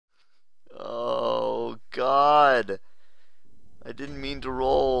god. I didn't mean to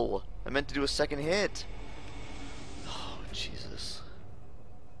roll. I meant to do a second hit. Oh, Jesus.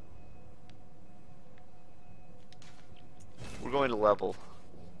 We're going to level.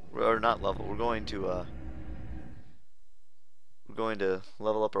 Or not level. We're going to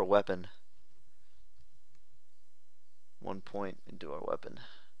level up our weapon. 1 point into our weapon.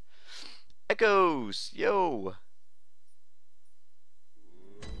 Echoes! Yo!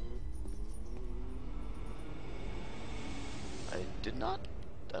 I did not.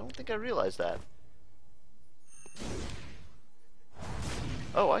 I don't think I realized that.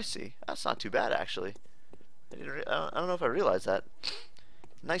 Oh, I see. That's not too bad, actually. I don't know if I realized that.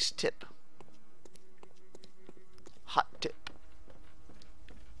 Nice tip. Hot tip.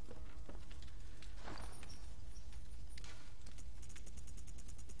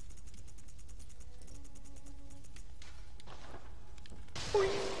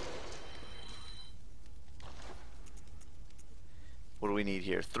 What do we need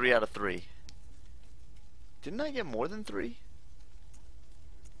here? 3 out of 3. Didn't I get more than 3?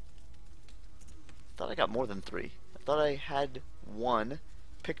 I thought I got more than 3. I thought I had 1,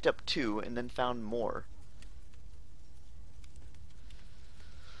 picked up 2, and then found more.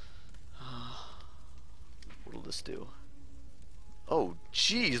 What'll this do? Oh,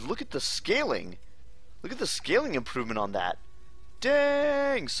 jeez, look at the scaling. Look at the scaling improvement on that.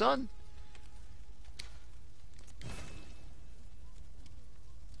 Dang, son.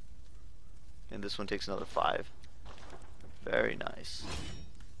 And this one takes another 5. Very nice.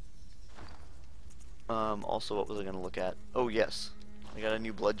 Also, what was I going to look at? Oh, yes. I got a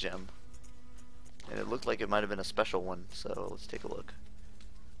new blood gem. And it looked like it might have been a special one, so let's take a look.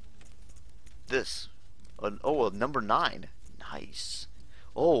 This. Oh, a number 9. Nice.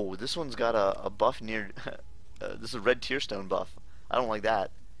 Oh, this one's got a buff near... this is a red tearstone buff. I don't like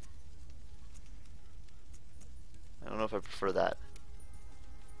that. I don't know if I prefer that.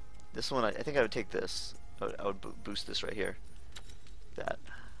 This one, I think I would take this. I would boost this right here. That.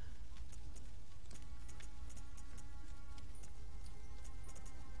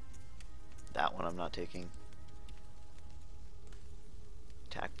 That one I'm not taking.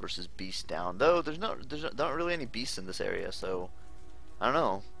 Attack versus beast down. Though there's not really any beasts in this area, so I don't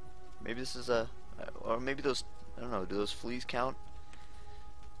know. Maybe this is a, or maybe those, I don't know. Do those fleas count?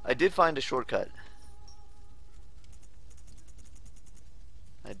 I did find a shortcut.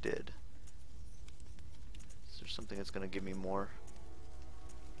 I did. Is there something that's gonna give me more?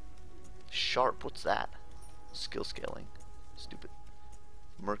 Sharp. What's that? Skill scaling. Stupid.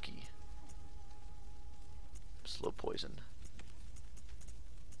 Murky. Slow poison.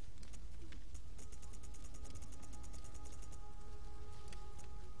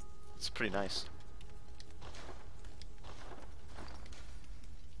 It's pretty nice.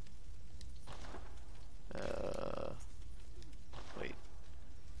 Wait.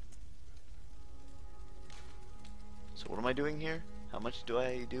 So what am I doing here? How much do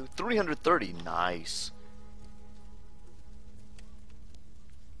I do? 330. Nice.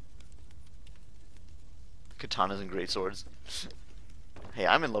 Katanas and great swords. Hey,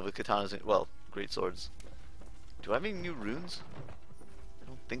 I'm in love with katanas and, well, great swords. Do I have any new runes? I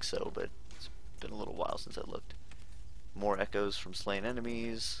don't think so, but it's been a little while since I looked. More echoes from slain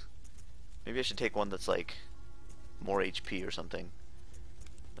enemies. Maybe I should take one that's like more HP or something.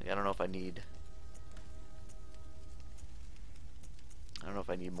 Like, I don't know if I need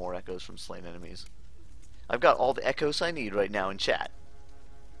more echoes from slain enemies. I've got all the echoes I need right now in chat.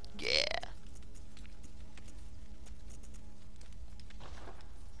 Yeah.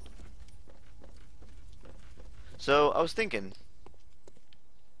 So I was thinking,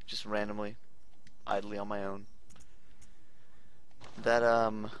 just randomly, idly on my own, that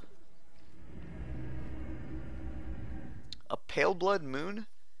a pale blood moon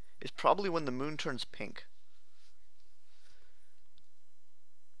is probably when the moon turns pink.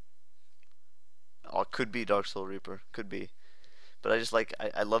 Oh, it could be Dark Soul Reaper, could be, but I just like,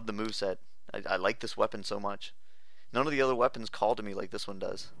 I love the moveset. I like this weapon so much. None of the other weapons call to me like this one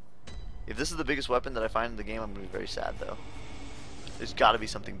does. If this is the biggest weapon that I find in the game, I'm going to be very sad, though. There's got to be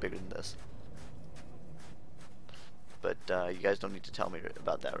something bigger than this. But you guys don't need to tell me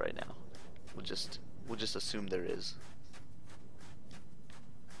about that right now. We'll just assume there is.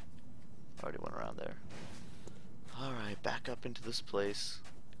 Already went around there. Alright, back up into this place.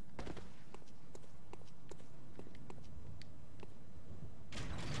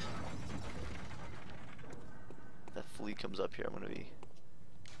 If that flea comes up here, I'm going to be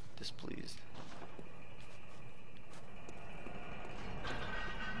displeased.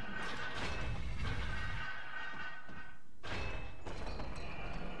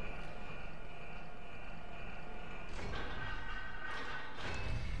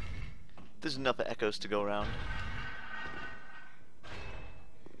 There's enough echoes to go around.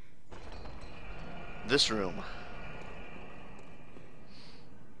 This room.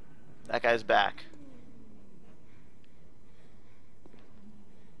 That guy's back.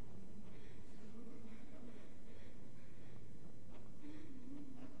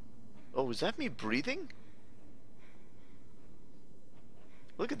 Oh, is that me breathing?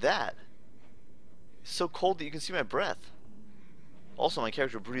 Look at that. It's so cold that you can see my breath. Also, my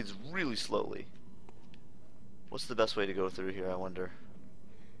character breathes really slowly. What's the best way to go through here, I wonder?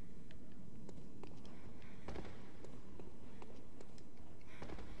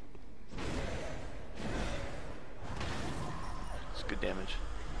 It's good damage.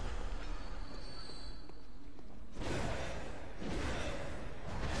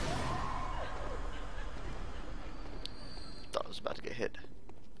 Thought I was about to get hit.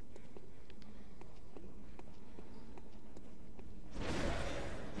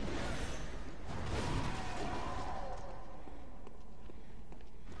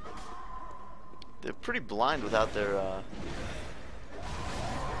 They're pretty blind without their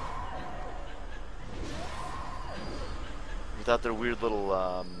weird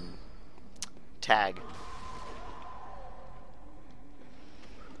little tag.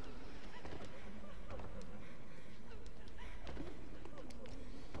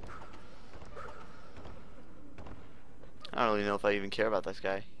 I don't really know if I even care about this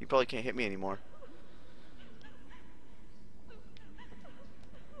guy. He probably can't hit me anymore.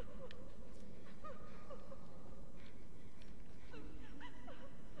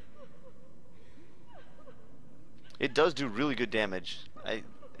 It does do really good damage. I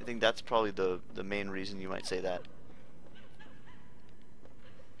think that's probably the main reason you might say that.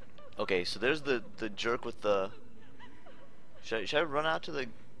 Okay, so there's the jerk with the... Should I run out to the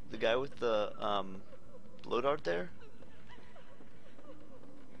guy with the blow dart there?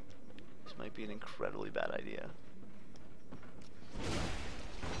 This might be an incredibly bad idea.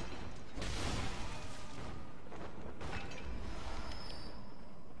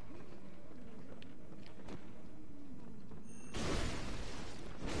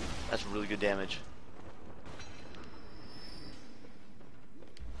 That's really good damage.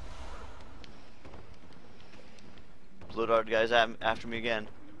 Blow dart guy's after me again.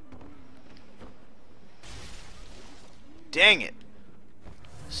 Dang it!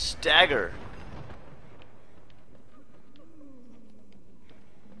 Stagger!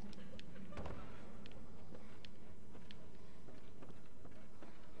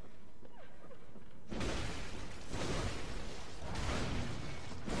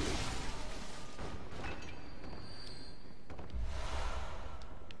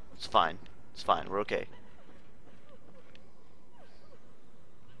 It's fine. It's fine. We're okay.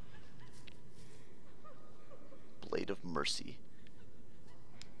 Blade of Mercy.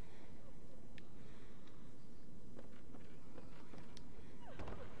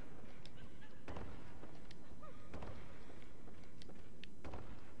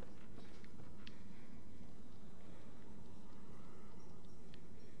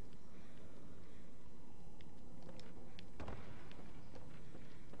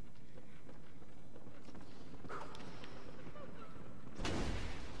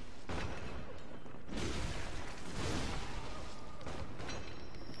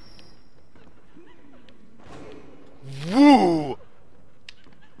 Woo!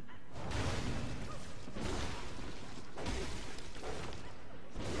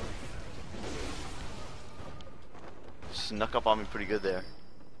 Snuck up on me pretty good there.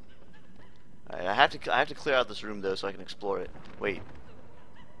 Alright, I have to clear out this room though so I can explore it. Wait.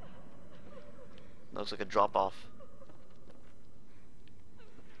 Looks like a drop off.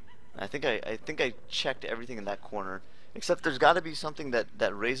 I think I checked everything in that corner. Except there's gotta be something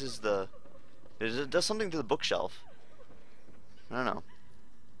that raises the... It does something to the bookshelf. I don't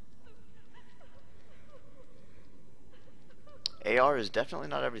know. AR is definitely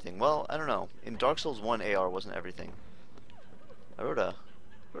not everything. Well, I don't know. In Dark Souls 1, AR wasn't everything. I wrote a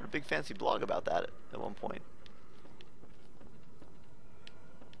big fancy blog about that at one point.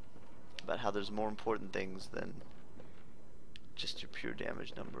 About how there's more important things than just your pure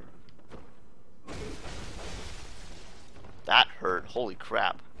damage number. That hurt. Holy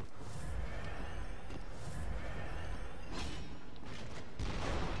crap.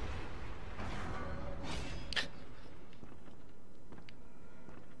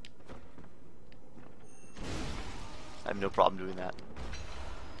 I have no problem doing that.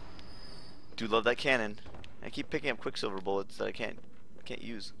 Do love that cannon. I keep picking up Quicksilver bullets that I can't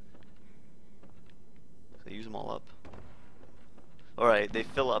use. I use them all up. Alright, they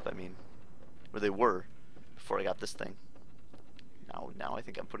fill up, I mean. Or they were before I got this thing. Now I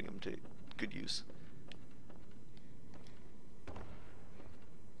think I'm putting them to good use.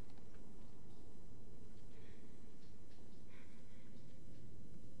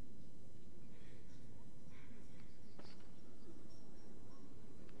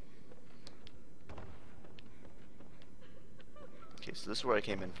 Okay, so this is where I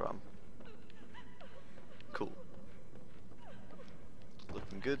came in from. Cool.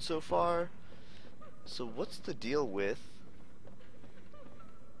 Looking good so far. So what's the deal with...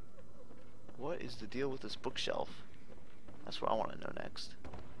 What is the deal with this bookshelf? That's what I want to know next.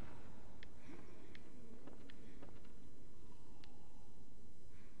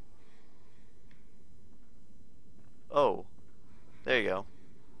 Oh. There you go.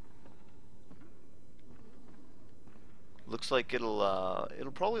 Looks like it'll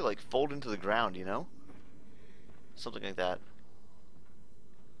probably like fold into the ground, you know? Something like that.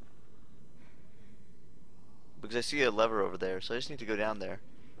 Because I see a lever over there, so I just need to go down there.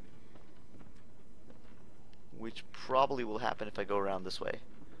 Which probably will happen if I go around this way.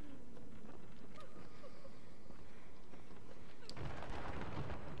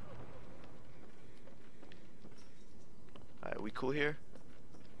 Alright, we cool here?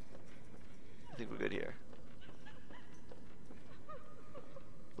 I think we're good here.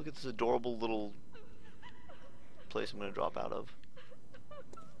 Look at this adorable little place I'm gonna drop out of.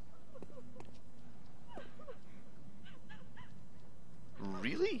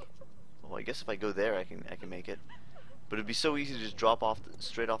 Really? Oh, I guess if I go there, I can make it. But it'd be so easy to just drop off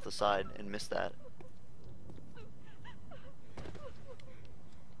straight off the side and miss that.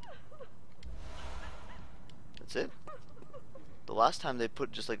 That's it. The last time they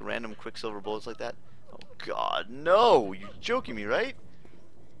put just like random quicksilver bullets like that. Oh God, no! You're joking me, right?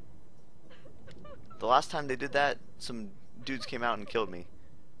 The last time they did that, some dudes came out and killed me.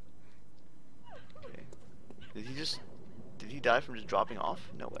 Okay. Did he die from just dropping off?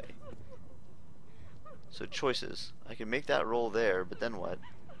 No way. So choices. I can make that roll there, but then what?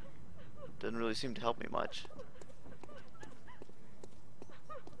 Doesn't really seem to help me much.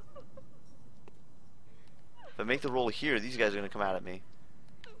 If I make the roll here, these guys are gonna come out at me.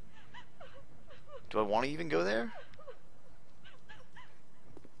 Do I want to even go there?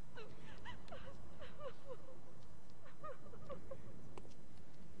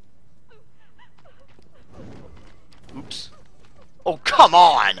 Oops. Oh, come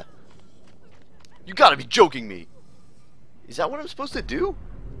on! You gotta be joking me! Is that what I'm supposed to do?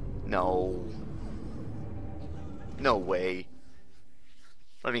 No. No way.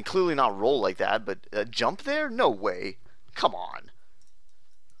 I mean, clearly not roll like that, but jump there? No way. Come on.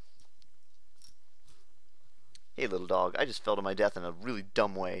 Hey, little dog. I just fell to my death in a really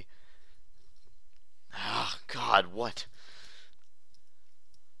dumb way. Ah, God, what?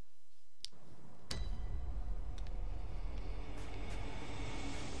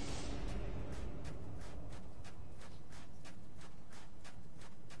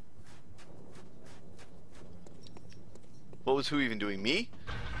 What was who even doing? Me?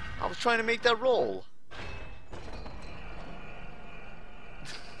 I was trying to make that roll.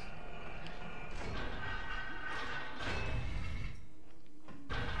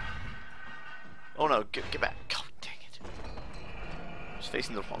 Oh no, get back. God dang it. I was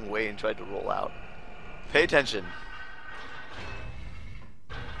facing the wrong way and tried to roll out. Pay attention.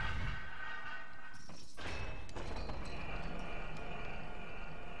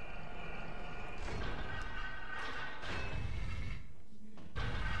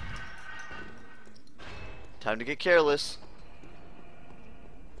 Time to get careless.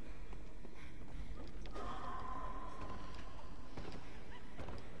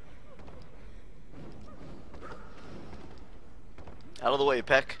 Out of the way,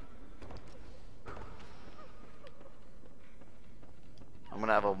 Peck. I'm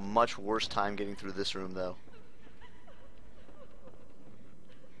gonna have a much worse time getting through this room, though.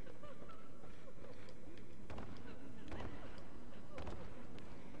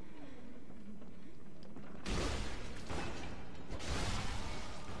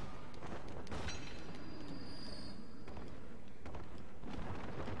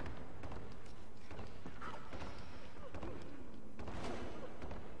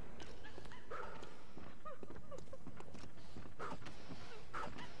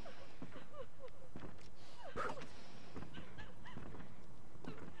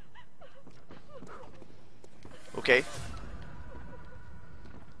 Okay.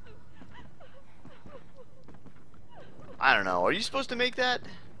 I don't know. Are you supposed to make that?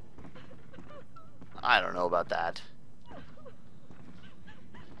 I don't know about that.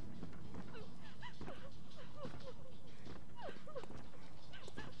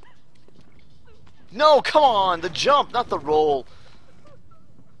 No, come on! The jump, not the roll.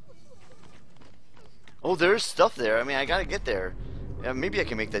 Oh, there's stuff there. I mean, I gotta get there. Yeah, maybe I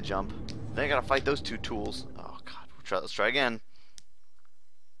can make that jump. Then I gotta fight those two tools. Oh god, let's try again.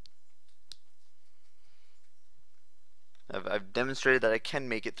 I've demonstrated that I can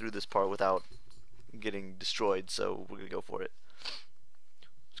make it through this part without getting destroyed, so we're gonna go for it.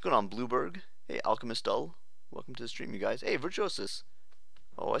 What's going on, Blueberg? Hey, Alchemist Dull. Welcome to the stream, you guys. Hey, Virtuosus.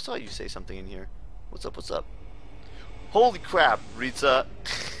 Oh, I saw you say something in here. What's up, what's up? Holy crap, Ritza.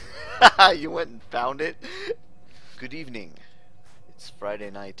 You went and found it? Good evening. It's Friday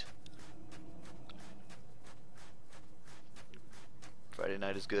night. Friday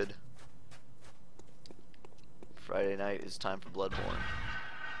night is good. Friday night is time for Bloodborne.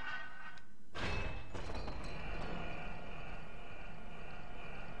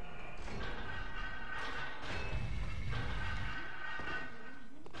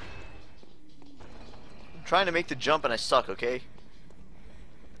 I'm trying to make the jump and I suck, okay?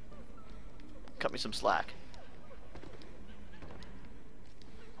 Cut me some slack.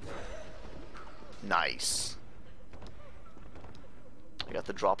 Nice. I got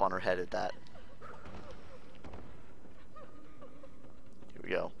the drop on her head at that. Here we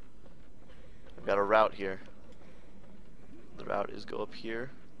go. I've got a route here. The route is go up here.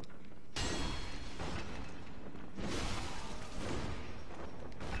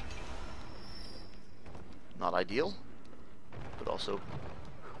 Not ideal, but also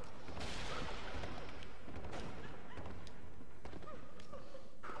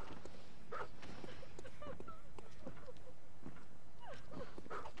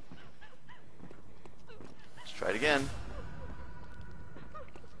let's try it again.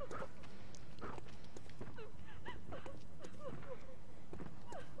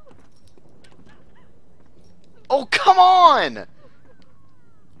 Oh, come on!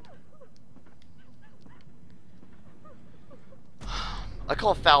 I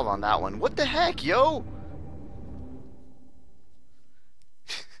call foul on that one. What the heck, yo?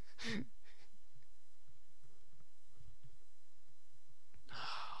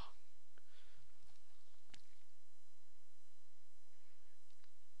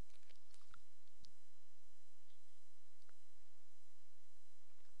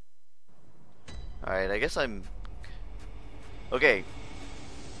 Alright, I guess I'm... Okay.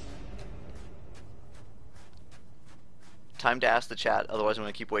 Time to ask the chat, otherwise I'm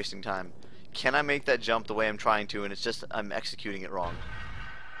going to keep wasting time. Can I make that jump the way I'm trying to, and it's just I'm executing it wrong?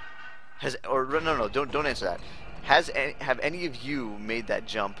 No, don't answer that. Have any of you made that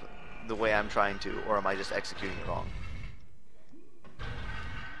jump the way I'm trying to, or am I just executing it wrong?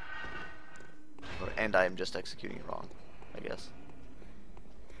 And I am just executing it wrong, I guess.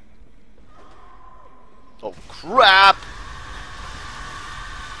 Oh crap!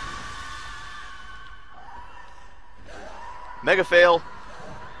 Mega fail.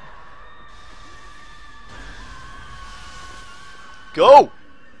 Go!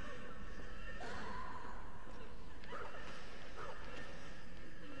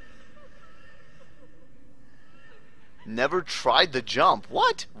 Never tried the jump.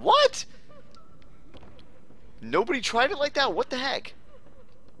 What? What? Nobody tried it like that? What the heck?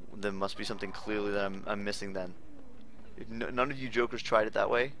 There must be something clearly that I'm missing then. If none of you jokers tried it that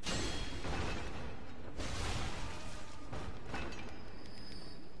way.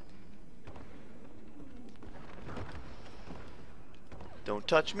 Don't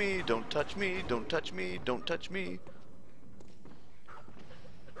touch me, don't touch me, don't touch me, don't touch me.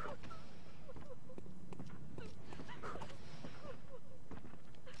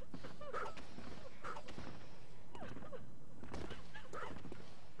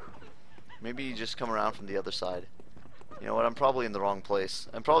 Maybe you just come around from the other side. You know what? I'm probably in the wrong place.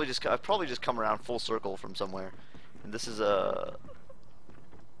 I've probably just come around full circle from somewhere. And this is a...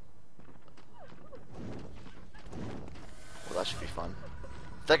 Well, that should be fun.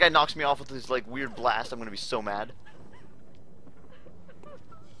 If that guy knocks me off with his like weird blast, I'm gonna be so mad.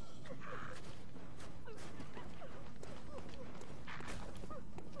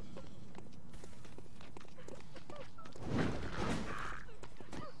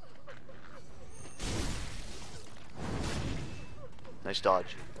 Nice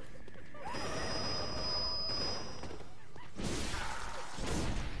dodge.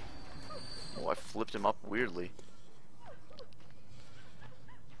 Oh, I flipped him up weirdly.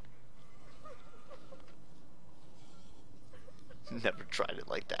 Never tried it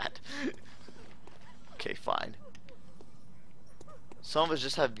like that. Okay, fine. Some of us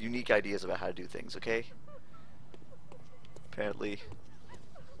just have unique ideas about how to do things, okay? Apparently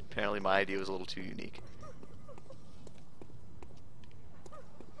my idea was a little too unique.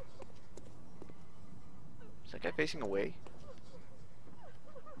 Is that guy facing away?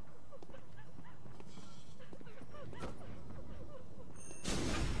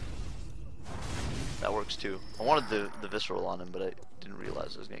 too. I wanted the visceral on him, but I didn't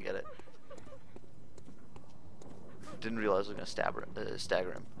realize I was gonna get it. Didn't realize I was gonna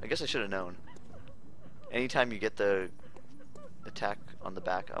stagger him. I guess I should have known. Anytime you get the attack on the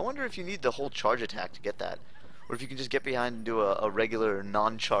back, I wonder if you need the whole charge attack to get that, or if you can just get behind and do a regular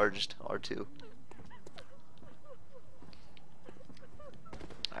non-charged R2.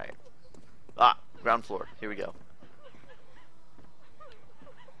 All right. Ah, ground floor. Here we go.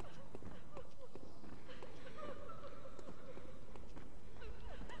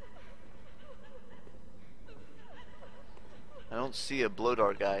 I don't see a blow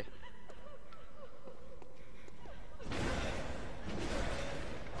dart guy.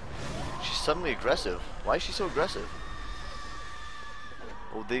 She's suddenly aggressive. Why is she so aggressive?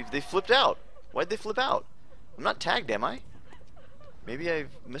 Oh, they flipped out. Why'd they flip out? I'm not tagged, am I? Maybe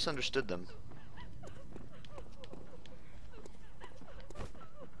I've misunderstood them.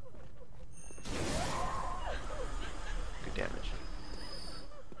 Good damage.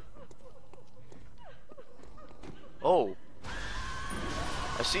 Oh.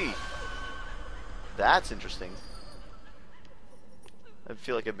 I see. That's interesting. I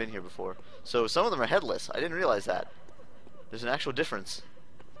feel like I've been here before. So some of them are headless. I didn't realize that. There's an actual difference.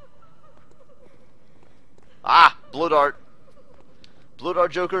 Ah! Blow dart. Blow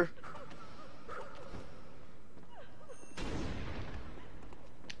dart Joker.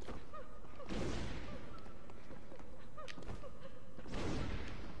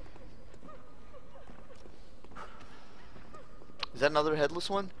 Is that another headless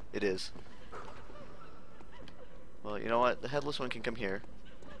one? It is. Well, you know what? The headless one can come here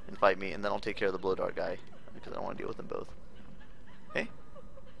and fight me, and then I'll take care of the blow dart guy, because I don't want to deal with them both. Hey?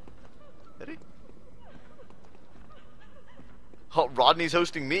 Ready? Oh, Rodney's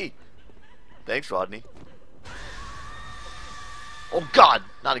hosting me. Thanks, Rodney. Oh God!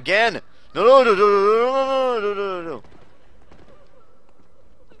 Not again! No, no, no, no, no, no, no, no, no.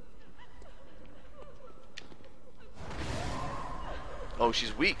 Oh,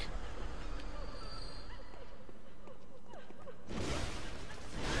 she's weak.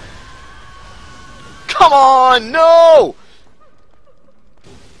 Come on, no!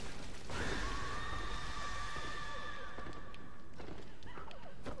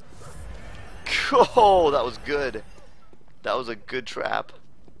 Oh, that was good. That was a good trap.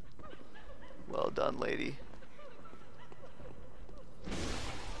 Well done, lady.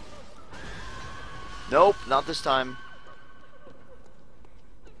 Nope, not this time.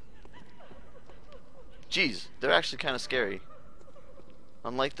 Jeez, they're actually kind of scary.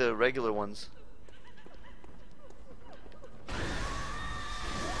 Unlike the regular ones.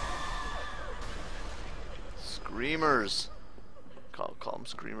 Screamers. Call them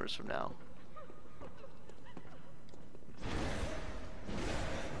screamers from now.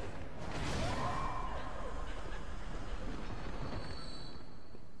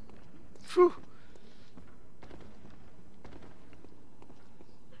 Phew.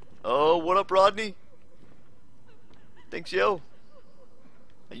 Oh, what up, Rodney? Thanks, yo.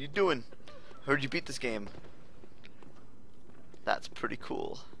 How you doing? Heard you beat this game. That's pretty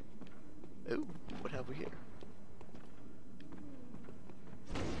cool. Ooh, what have we here?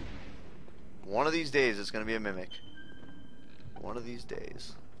 One of these days it's gonna be a mimic. One of these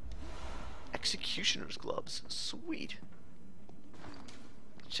days. Executioner's gloves. Sweet.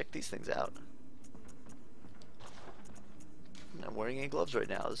 Check these things out. I'm not wearing any gloves right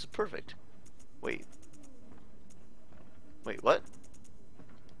now. This is perfect. Wait. Wait, what?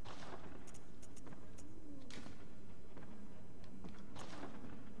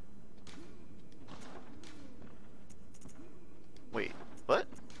 Wait, what?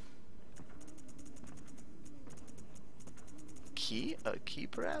 Key? A key,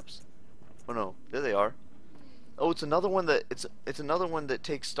 perhaps? Oh no, there they are. Oh, it's another one that it's another one that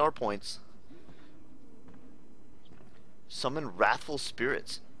takes star points. Summon wrathful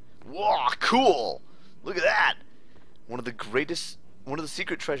spirits. Whoa, cool! Look at that! One of the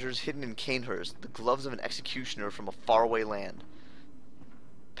secret treasures hidden in Cainhurst, the gloves of an executioner from a faraway land.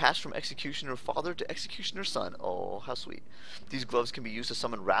 Passed from executioner father to executioner son. Oh, how sweet. These gloves can be used to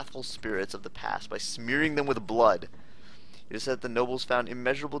summon wrathful spirits of the past by smearing them with blood. It is said the nobles found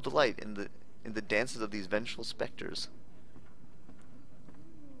immeasurable delight in the dances of these vengeful specters.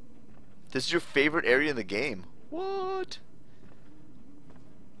 This is your favorite area in the game. What?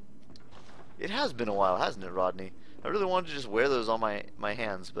 It has been a while, hasn't it, Rodney? I really wanted to just wear those on my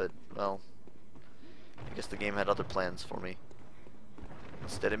hands, but, well, I guess the game had other plans for me.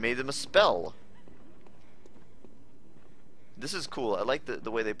 Instead it made them a spell. This is cool. I like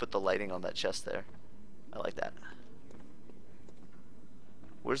the way they put the lighting on that chest there. I like that.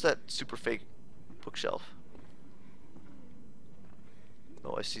 Where's that super fake bookshelf.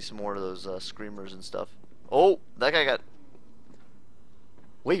 Oh, I see some more of those screamers and stuff. Oh, that guy got...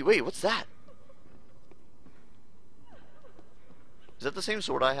 Wait, what's that? Is that the same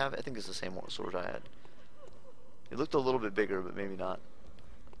sword I have? I think it's the same sword I had. It looked a little bit bigger, but maybe not.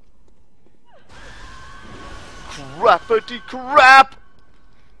 Crappity crap!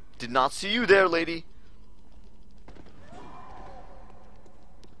 Did not see you there, lady.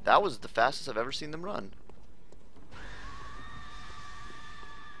 That was the fastest I've ever seen them run.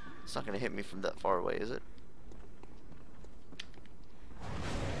 It's not going to hit me from that far away, is it?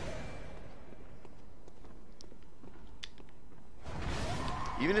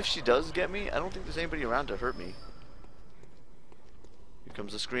 Even if she does get me, I don't think there's anybody around to hurt me. Here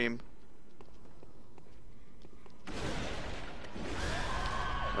comes the scream.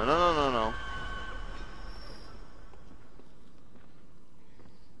 No.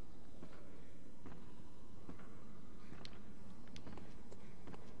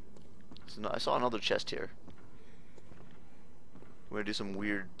 So, no, I saw another chest here. We're gonna do some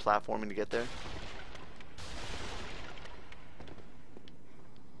weird platforming to get there.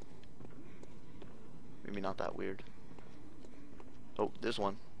 Maybe not that weird. Oh, there's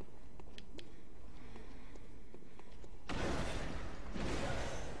one.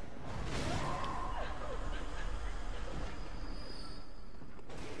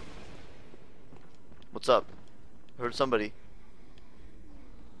 What's up? I heard somebody.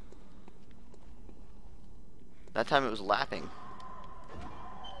 That time it was laughing.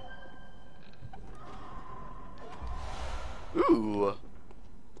 Ooh.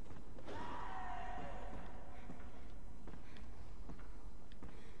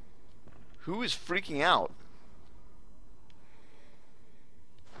 Who is freaking out?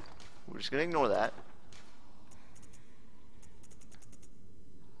 We're just gonna ignore that.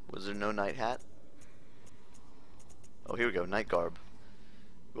 Was there no night hat? Oh, here we go. Night garb.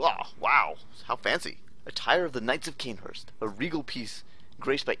 Oh, wow. How fancy. Attire of the Knights of Cainhurst. A regal piece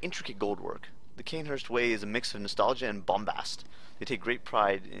graced by intricate goldwork. The Cainhurst way is a mix of nostalgia and bombast. They take great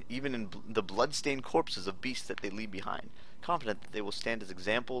pride even in the blood-stained corpses of beasts that they leave behind, confident that they will stand as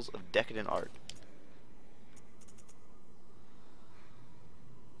examples of decadent art.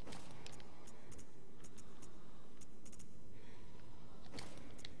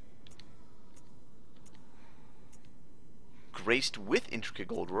 Graced with intricate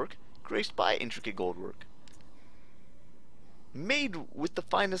goldwork, graced by intricate goldwork. Made with the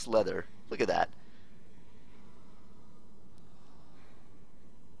finest leather. Look at that.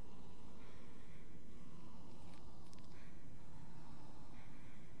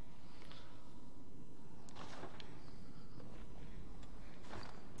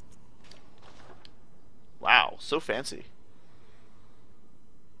 Wow, so fancy.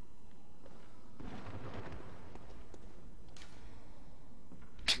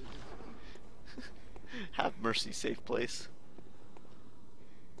 Have mercy, safe place.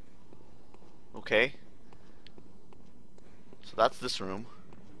 Okay. So that's this room.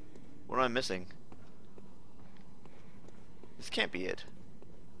 What am I missing? This can't be it.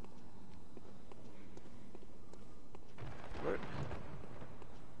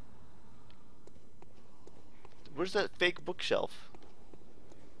 Where's that fake bookshelf?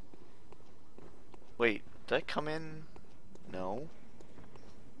 Wait, did I come in? No.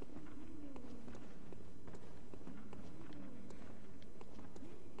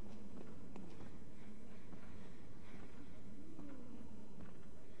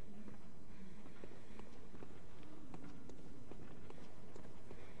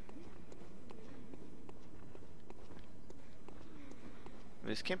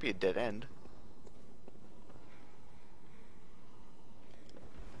 This can't be a dead end.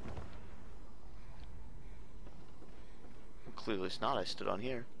 Well, clearly it's not. I stood on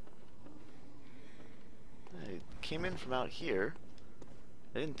here. I came in from out here.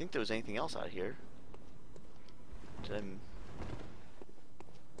 I didn't think there was anything else out here. Did I...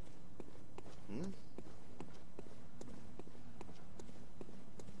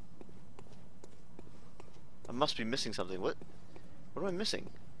 I must be missing something. What am I missing?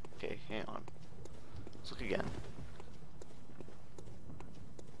 Okay, hang on. Let's look again.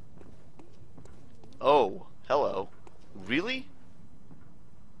 Oh, hello. Really?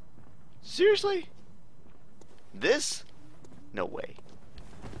 Seriously? This? No way.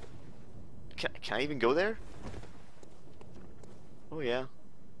 Can I even go there? Oh yeah.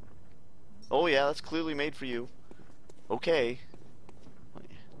 Oh yeah, that's clearly made for you. Okay.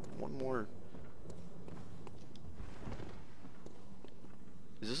 One more.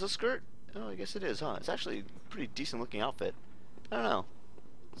 Is this a skirt? Oh, I guess it is, huh? It's actually a pretty decent looking outfit. I don't know.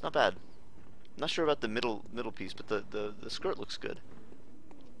 It's not bad. I'm not sure about the middle piece, but the skirt looks good.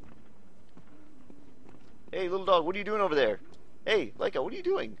 Hey, little dog, what are you doing over there? Hey, Leica, what are you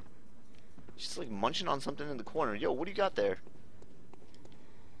doing? She's like munching on something in the corner. Yo, what do you got there?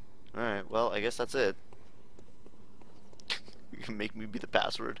 Alright, well, I guess that's it. You can make me be the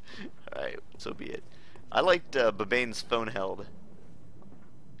password. Alright, so be it. I liked Babane's phone held.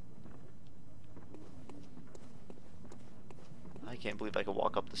 I can't believe I could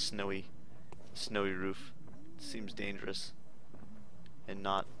walk up the snowy roof. It seems dangerous. And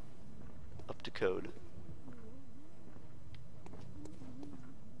not up to code.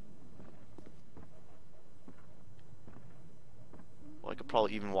 Well, I could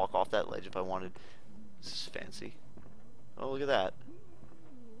probably even walk off that ledge if I wanted. This is fancy. Oh, look at that.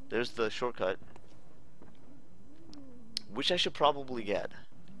 There's the shortcut. Which I should probably get.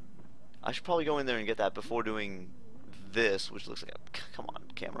 I should probably go in there and get that before doing this, which looks like a... Come on,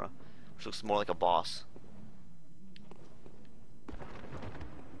 camera. Which looks more like a boss.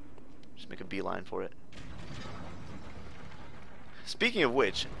 Just make a beeline for it. Speaking of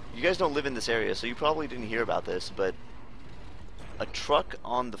which, you guys don't live in this area, so you probably didn't hear about this, but a truck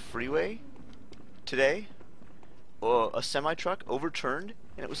on the freeway today, a semi-truck, overturned,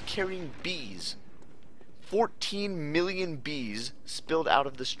 and it was carrying bees. 14 million bees spilled out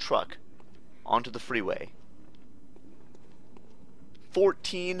of this truck onto the freeway.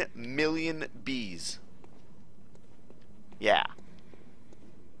 14 million bees. Yeah.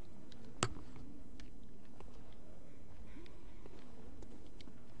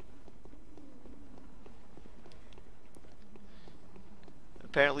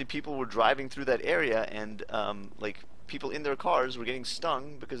 Apparently people were driving through that area and like people in their cars were getting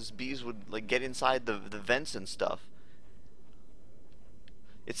stung because bees would like get inside the vents and stuff.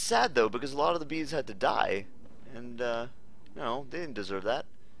 It's sad though because a lot of the bees had to die, and no, they didn't deserve that.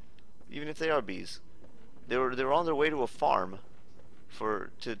 Even if they are bees, they were on their way to a farm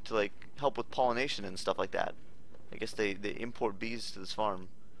to like help with pollination and stuff like that. I guess they import bees to this farm,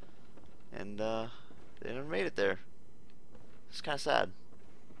 and they never made it there. It's kind of sad.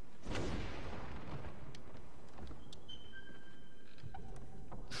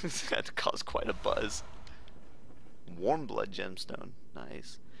 This had to cause quite a buzz. Warm blood gemstone.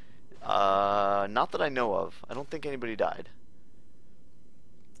 Nice. Not that I know of. I don't think anybody died.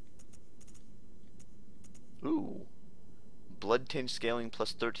 Ooh. Blood tinge scaling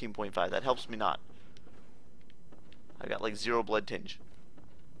plus 13.5. That helps me not. I got like 0 blood tinge.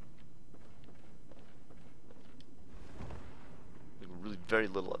 Really very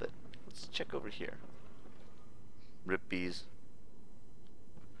little of it. Let's check over here. Rip bees.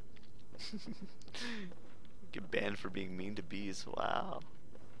 Get banned for being mean to bees. Wow.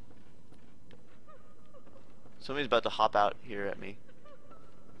 Somebody's about to hop out here at me.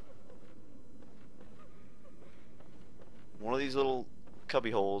 One of these little cubby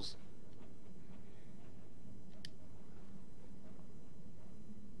holes.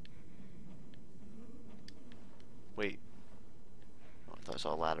 Wait. Oh, I thought I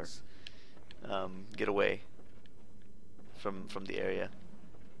saw a ladder. Get away from the area.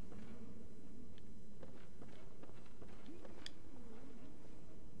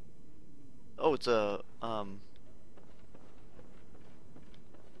 Oh, it's a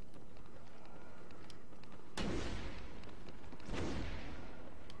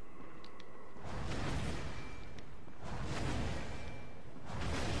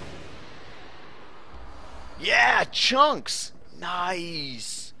yeah, chunks.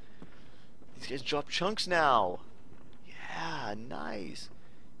 Nice. These guys drop chunks now. Yeah, nice.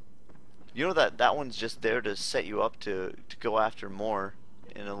 You know that one's just there to set you up to go after more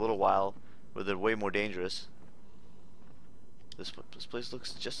in a little while, where they're way more dangerous. This place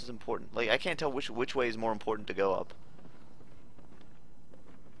looks just as important. Like I can't tell which way is more important to go up.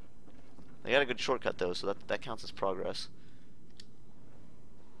 They got a good shortcut though, so that counts as progress.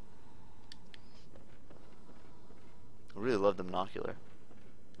 I really love the monocular.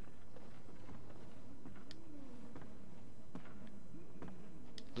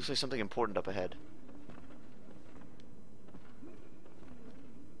 Looks like something important up ahead.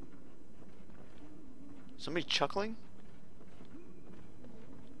 Somebody chuckling?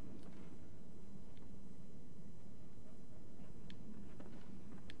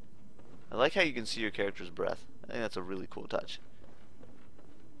 I like how you can see your character's breath. I think that's a really cool touch.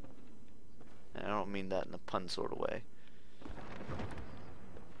 And I don't mean that in a pun sort of way.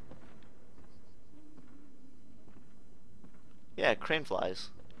 Yeah, crane flies.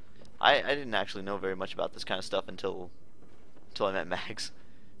 I didn't actually know very much about this kind of stuff until I met Max,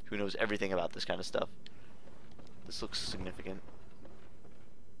 who knows everything about this kind of stuff. This looks significant.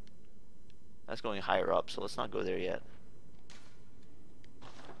 That's going higher up, so let's not go there yet.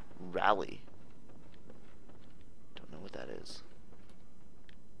 Rally. Don't know what that is.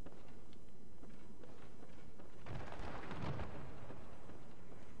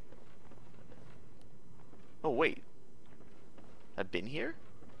 Oh, wait. I've been here?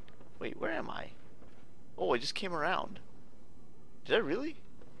 Wait, where am I? Oh, I just came around. Did I really?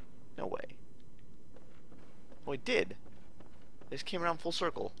 No way. Oh, I did. I just came around full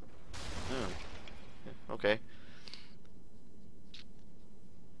circle. Oh. Yeah, okay.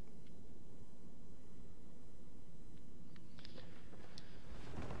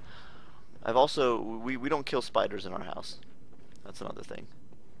 I've also... We don't kill spiders in our house. That's another thing.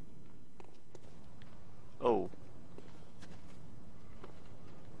 Oh.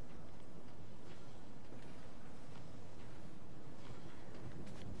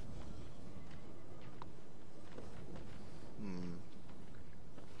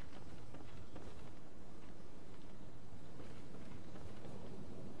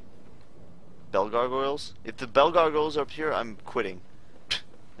 Bell gargoyles? If the bell gargoyles are up here, I'm quitting.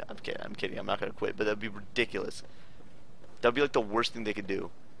 No, I'm kidding. I'm kidding. I'm not gonna quit, but that'd be ridiculous. That'd be like the worst thing they could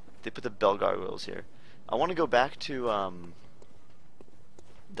do. They put the bell gargoyles here. I want to go back to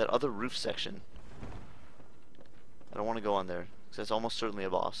that other roof section. I don't want to go on there because that's almost certainly a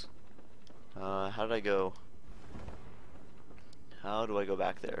boss. How did I go? How do I go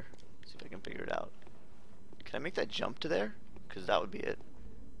back there? See if I can figure it out. Can I make that jump to there? Because that would be it.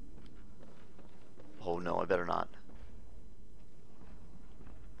 Oh no, I better not.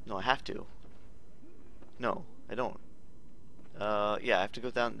 No, I have to. No, I don't. Yeah, I have to go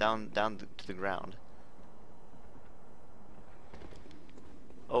down to the ground.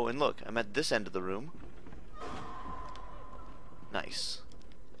 Oh, and look, I'm at this end of the room. Nice.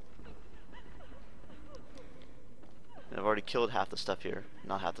 And I've already killed half the stuff here.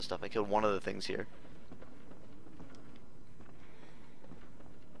 Not half the stuff, I killed one of the things here.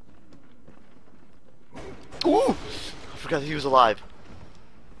 Ooh! I forgot that he was alive.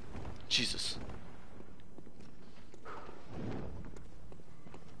 Jesus.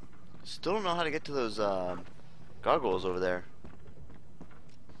 Still don't know how to get to those gargoyles over there.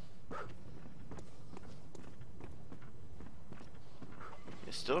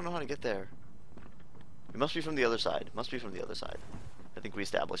 I still don't know how to get there. It must be from the other side. Must be from the other side. I think we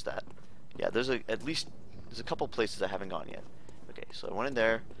established that. Yeah, there's a couple places I haven't gone yet. Okay, so I went in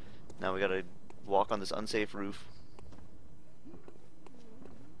there. Now we gotta walk on this unsafe roof.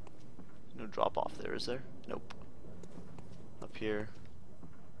 No drop off there, is there? Nope. Up here.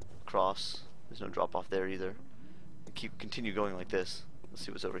 Across. There's no drop off there either. Continue going like this. Let's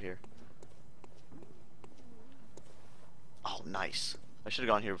see what's over here. Oh, nice. I should have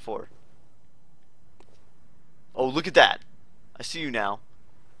gone here before. Oh, look at that. I see you now.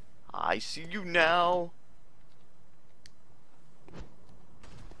 I see you now.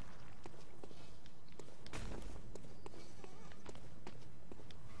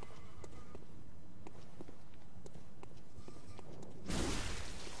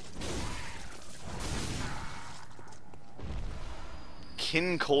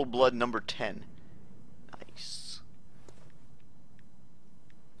 Kin Cold Blood number 10. Nice.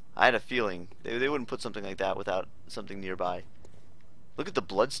 I had a feeling they wouldn't put something like that without something nearby. Look at the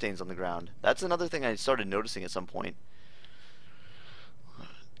blood stains on the ground. That's another thing I started noticing at some point.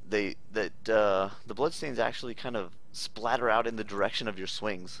 The blood stains actually kind of splatter out in the direction of your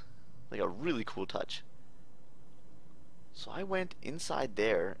swings. Like a really cool touch. So I went inside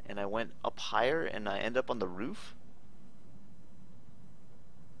there and I went up higher and I end up on the roof.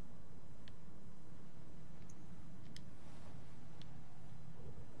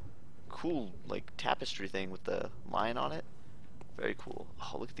 Cool, like, tapestry thing with the lion on it. Very cool.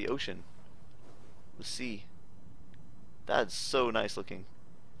 Oh, look at the ocean. The sea. That's so nice looking.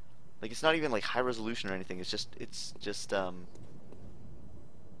 Like, it's not even like high resolution or anything. It's just Is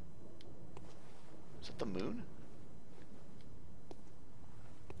that the moon?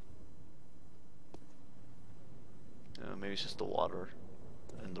 Maybe it's just the water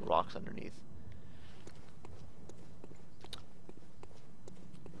and the rocks underneath.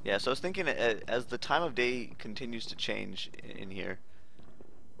 Yeah, so I was thinking as the time of day continues to change in here,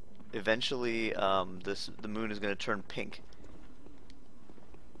 eventually the moon is going to turn pink.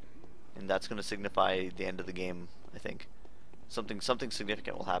 And that's going to signify the end of the game, I think. Something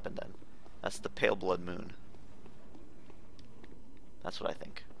significant will happen then. That's the pale blood moon. That's what I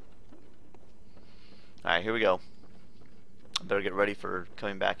think. Alright, here we go. I better get ready for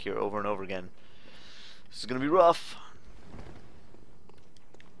coming back here over and over again. This is going to be rough.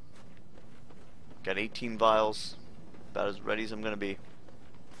 Got 18 vials. About as ready as I'm going to be.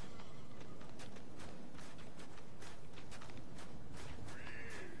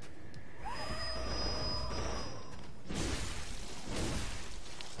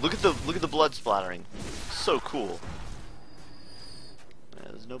 Look at the blood splattering. So cool.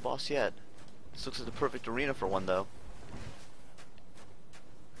 There's no boss yet. This looks like the perfect arena for one, though.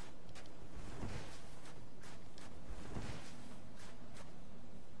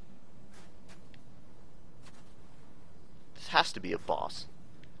 This has to be a boss.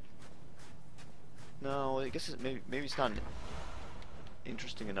 No, I guess maybe it's not an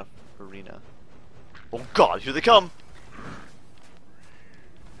interesting enough arena. Oh God, here they come!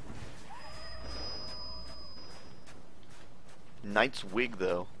 Knight's wig,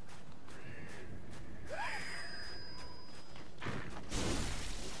 though.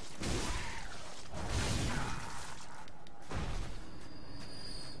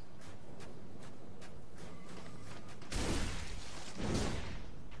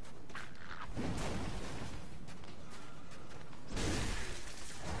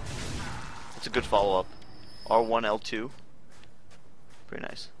 It's a good follow-up. R1, L2. Pretty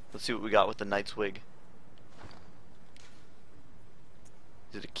nice. Let's see what we got with the Knight's wig.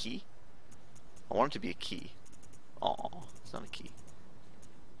 Is it a key? I want it to be a key. Aw, it's not a key.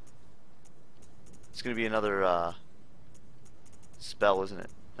 It's gonna be another spell, isn't it?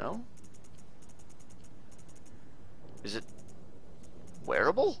 No? Is it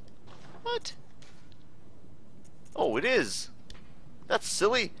wearable? What? Oh, it is. That's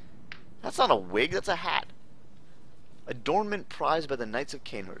silly. That's not a wig, that's a hat. Adornment prized by the Knights of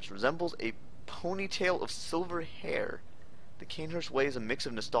Cainhurst. Resembles a ponytail of silver hair. The Cainhurst way is a mix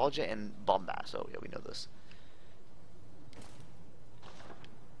of nostalgia and bombast. Oh yeah, we know this.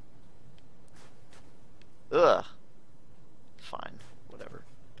 Ugh. Fine. Whatever.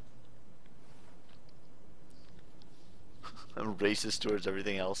 I'm racist towards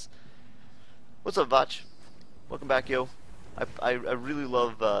everything else. What's up, Vach? Welcome back, yo. I really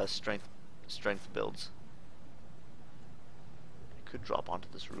love strength builds. I could drop onto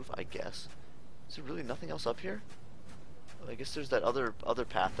this roof, I guess. Is there really nothing else up here? Well, I guess there's that other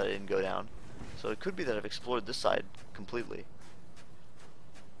path that I didn't go down. So it could be that I've explored this side completely.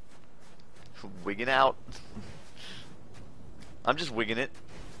 Wigging out. I'm just wigging it.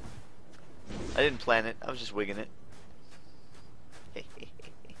 I didn't plan it. I was just wigging it.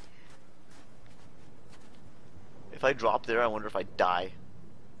 If I drop there, I wonder if I die.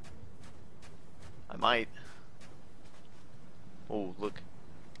 I might. Oh, look.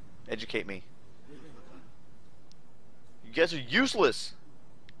 Educate me. You guys are useless!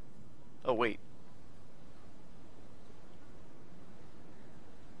 Oh, wait.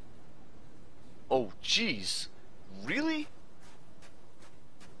 Oh, jeez. Really? You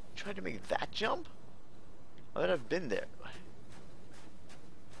tried to make that jump? I bet I've been there.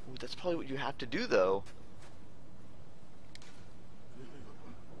 Ooh, that's probably what you have to do, though.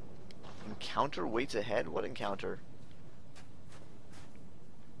 Encounter waits ahead? What encounter?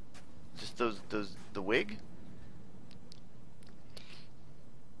 Just the wig?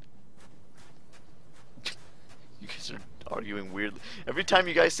 You guys are arguing weirdly. Every time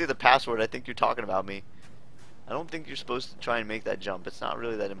you guys say the password, I think you're talking about me. I don't think you're supposed to try and make that jump. It's not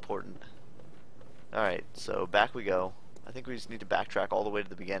really that important. Alright, so back we go. I think we just need to backtrack all the way to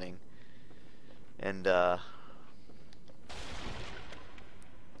the beginning. And,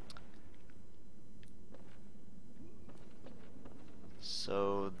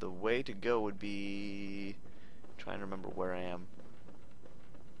 so the way to go would be... trying to remember where I am.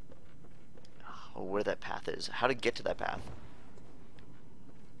 Oh, where that path is. How to get to that path.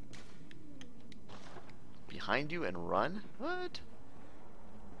 Behind you and run? What?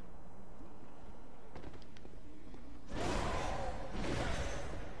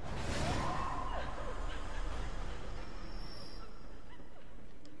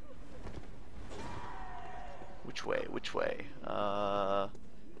 Which way? Which way? I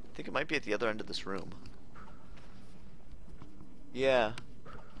think it might be at the other end of this room. Yeah.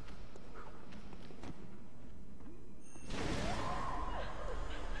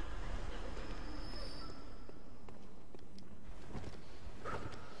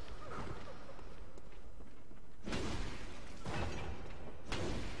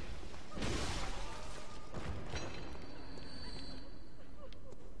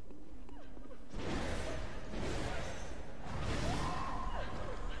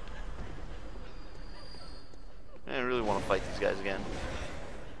 I don't really want to fight these guys again.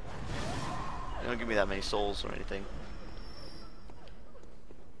 They don't give me that many souls or anything.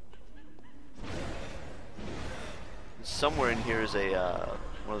 Somewhere in here is a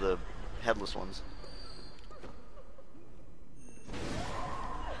one of the headless ones.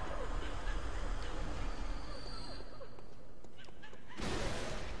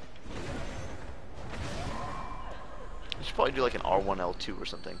 should probably do like an R1, L2 or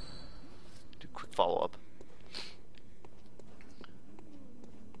something. Do a quick follow-up.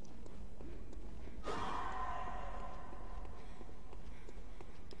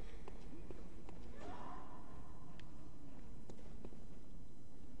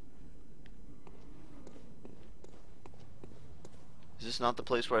 Is this not the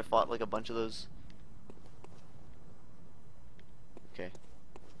place where I fought like a bunch of those? Okay.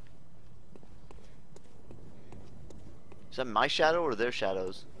 Is that my shadow or their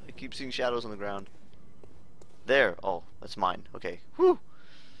shadows? I keep seeing shadows on the ground. There. Oh, that's mine. Okay. Whew.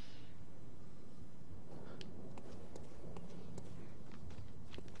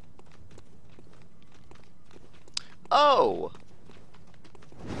 Oh!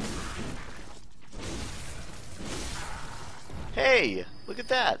 Hey! Look at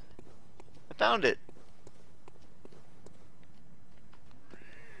that! I found it!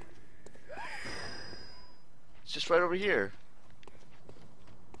 It's just right over here.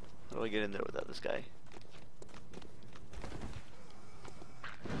 How do I get in there without this guy?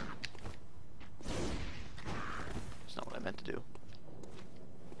 That's not what I meant to do.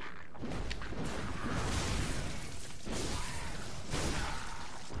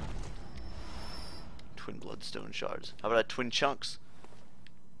 Twin bloodstone shards. How about twin chunks?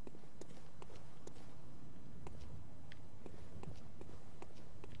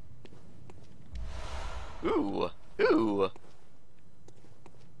 Ooh, ooh.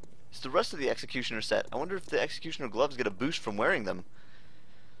 It's the rest of the executioner set. I wonder if the executioner gloves get a boost from wearing them.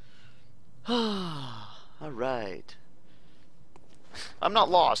 Alright. I'm not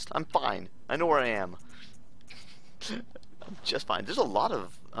lost. I'm fine. I know where I am. I'm just fine. There's a lot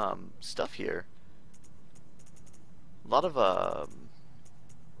of stuff here. A lot of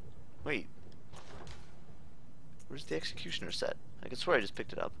wait. Where's the executioner set? I can swear I just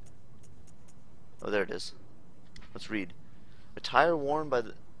picked it up. Oh, there it is. Let's read. Attire worn by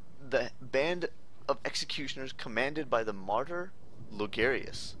the band of executioners commanded by the martyr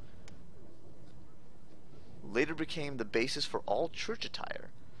Logarius. Later became the basis for all church attire,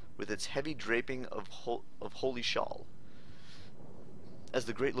 with its heavy draping of holy shawl. As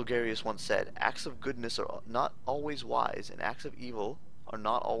the great Logarius once said, acts of goodness are not always wise, and acts of evil are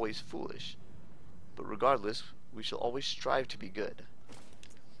not always foolish. But regardless, we shall always strive to be good.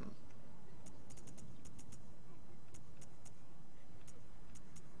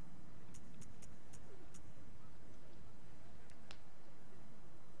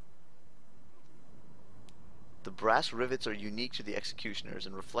 The brass rivets are unique to the executioners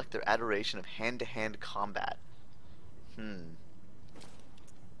and reflect their adoration of hand-to-hand combat.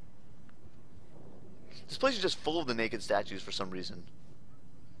 This place is just full of the naked statues for some reason.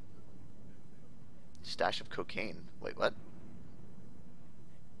 Stash of cocaine. Wait, what?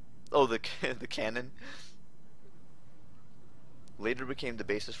 Oh, the cannon. Later became the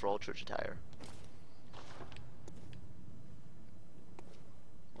basis for all church attire.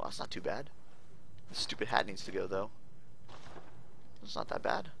 Well, that's not too bad. This stupid hat needs to go, though. It's not that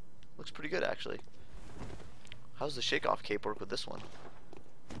bad. Looks pretty good, actually. How's the shake-off cape work with this one?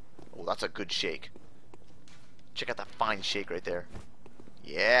 Oh, that's a good shake. Check out that fine shake right there.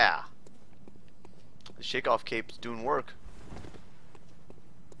 Yeah! The shake-off cape's doing work.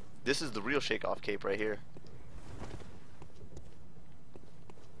 This is the real shake-off cape right here.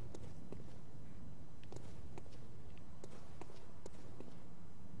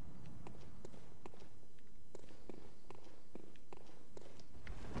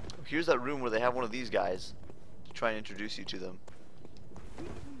 Here's that room where they have one of these guys to try and introduce you to them.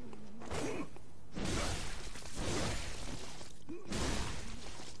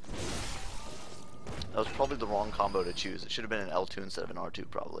 That was probably the wrong combo to choose. It should have been an L2 instead of an R2,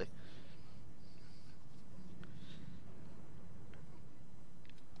 probably.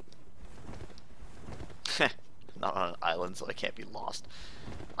 Not on an island, so I can't be lost.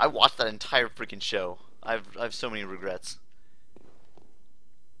 I watched that entire freaking show. I have so many regrets.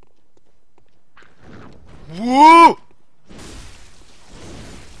 Woo!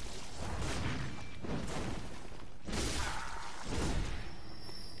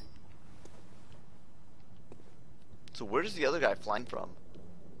 So where does the other guy flying from?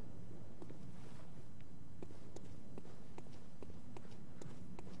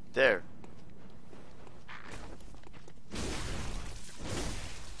 There.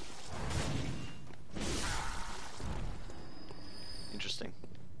 Interesting.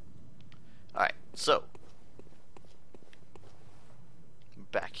 Alright, so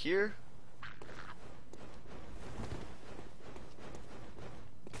back here.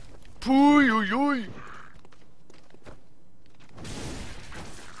 Pooy-oy-oy.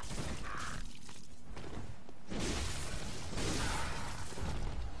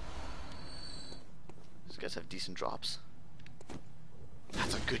 guys have decent drops.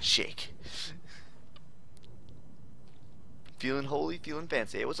 That's a good shake. Feeling holy, feeling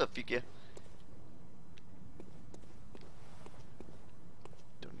fancy. Hey, what's up, Fika?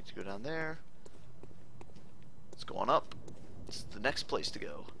 Don't need to go down there. Let's go on up. This is the next place to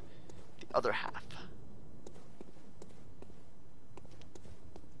go. The other half.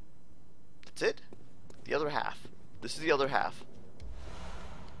 That's it? The other half. This is the other half.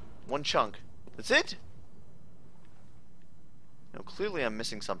 One chunk. That's it? No, clearly I'm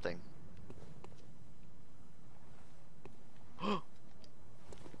missing something.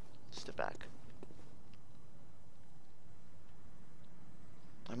 Step back.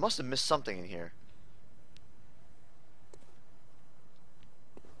 I must have missed something in here.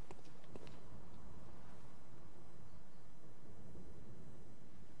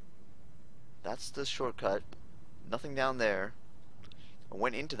 That's the shortcut. Nothing down there. I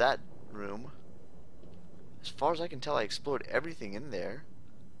went into that room. As far as I can tell, I explored everything in there.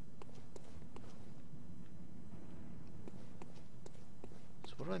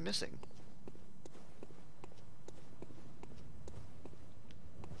 So what am I missing?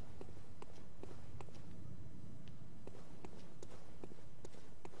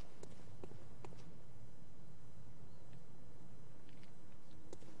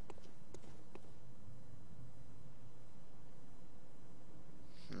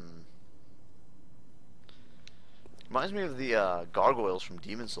 Reminds me of the gargoyles from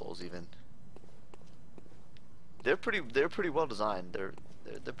Demon Souls. Even they're pretty well designed. They're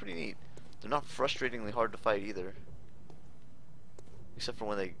pretty neat. They're not frustratingly hard to fight either, except for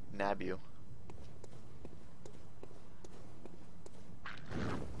when they nab you.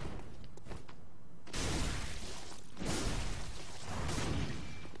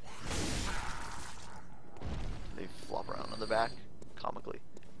 They flop around on the back comically.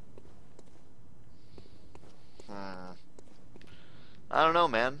 I don't know,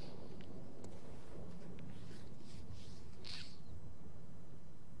 man.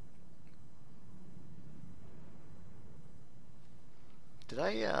 Did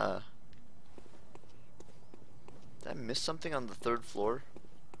I miss something on the third floor?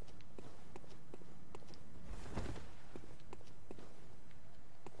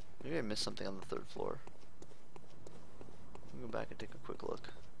 Maybe I missed something on the third floor. Let me go back and take a quick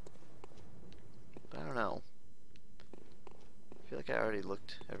look. But I don't know. I feel like I already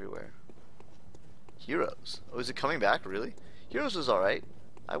looked everywhere. Heroes. Oh, is it coming back? Really? Heroes was alright.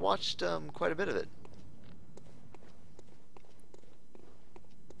 I watched quite a bit of it.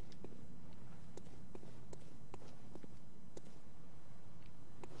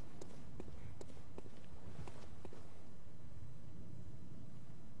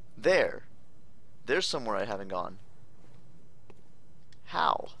 There's somewhere I haven't gone.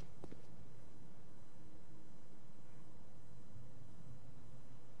 How?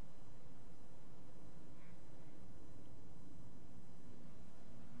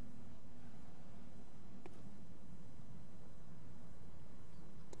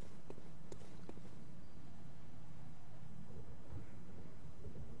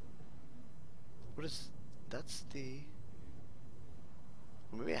 What is... that's the...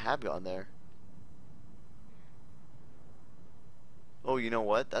 maybe I have gone there. Oh, you know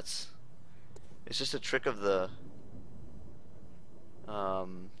what? That's... it's just a trick of the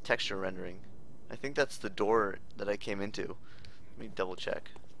texture rendering. I think that's the door that I came into. Let me double check.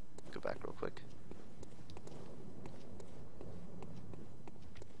 Go back real quick.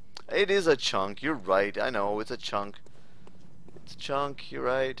 It is a chunk. You're right. I know. It's a chunk. It's a chunk. You're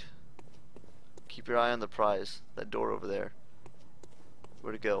right. Keep your eye on the prize. That door over there.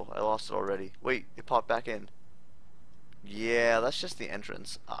 Where'd it go? I lost it already. Wait, it popped back in. Yeah, that's just the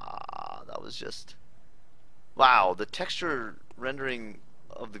entrance. Ah, that was just... wow, the texture rendering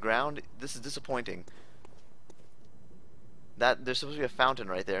of the ground, this is disappointing. That there's supposed to be a fountain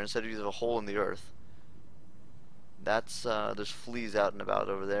right there instead of just a hole in the earth. That's there's fleas out and about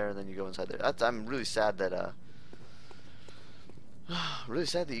over there, and then you go inside there. That's, I'm really sad that really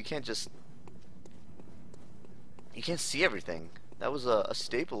sad that you can't just... you can't see everything. That was a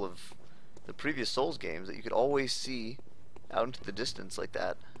staple of the previous Souls games, that you could always see out into the distance like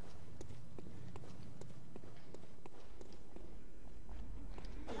that.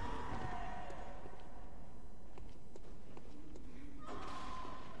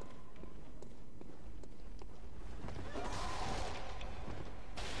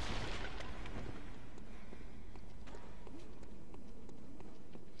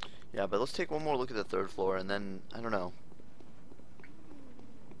 Yeah, but let's take one more look at the third floor, and then, I don't know.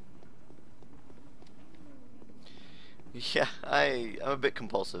 Yeah, I'm a bit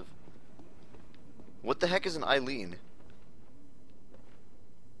compulsive. What the heck is an Eileen?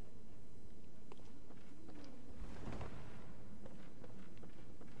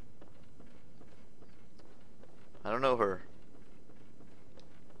 I don't know her.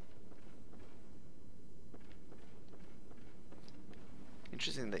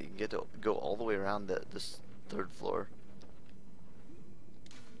 Interesting that you can get to go all the way around this third floor.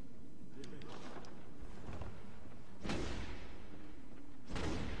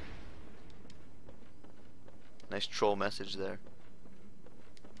 Nice troll message there.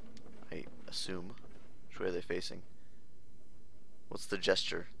 I assume. Which way are they facing? What's the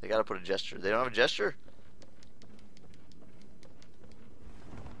gesture? They gotta put a gesture. They don't have a gesture?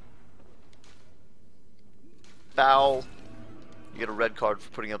 Foul. You get a red card for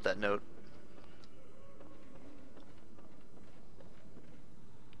putting up that note.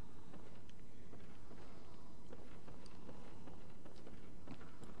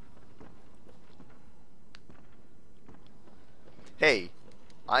 Hey,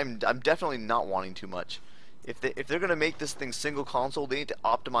 I'm definitely not wanting too much. If they're gonna make this thing single console, they need to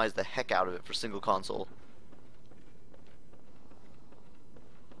optimize the heck out of it for single console.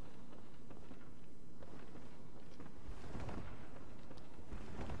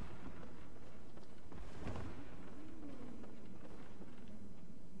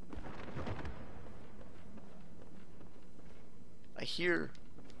 I hear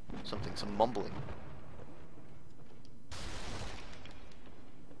something, some mumbling.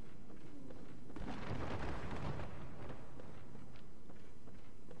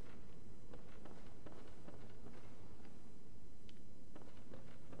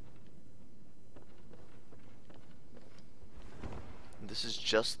 This is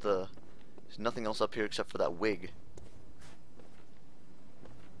just there's nothing else up here except for that wig.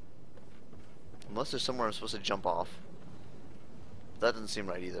 Unless there's somewhere I'm supposed to jump off. That doesn't seem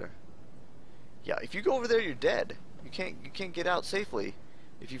right either. Yeah, if you go over there, you're dead. You can't get out safely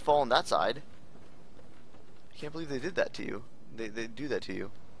if you fall on that side. I can't believe they did that to you. They do that to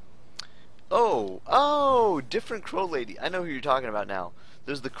you. Oh, different crow lady. I know who you're talking about now.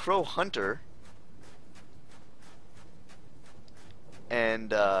 There's the crow hunter,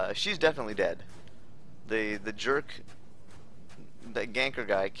 and she's definitely dead. The jerk, that ganker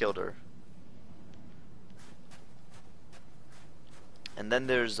guy, killed her. And then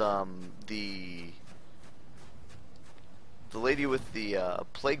there's the lady with the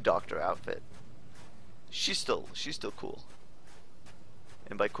plague doctor outfit. She's still cool.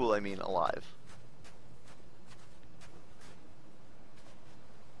 And by cool I mean alive.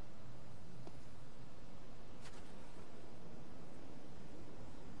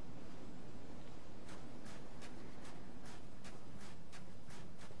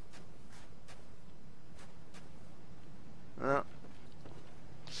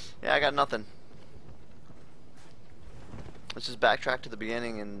 Yeah, I got nothing. Let's just backtrack to the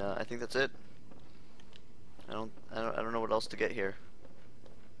beginning, and I think that's it. I don't know what else to get here.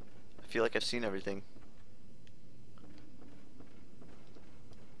 I feel like I've seen everything.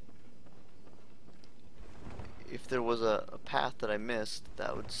 If there was a path that I missed,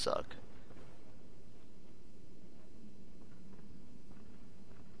 that would suck.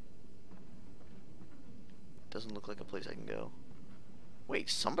 Doesn't look like a place I can go. Wait,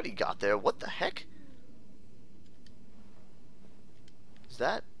 somebody got there. What the heck? Is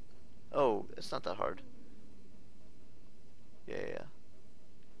that? Oh, it's not that hard. Yeah.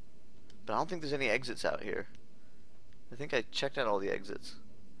 But I don't think there's any exits out here. I think I checked out all the exits.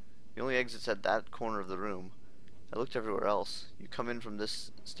 The only exit's at that corner of the room. I looked everywhere else. You come in from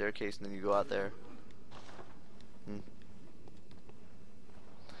this staircase and then you go out there.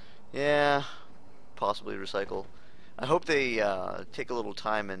 Yeah, possibly recycle. I hope they take a little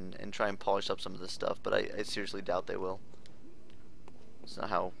time and try and polish up some of this stuff, but I seriously doubt they will. It's not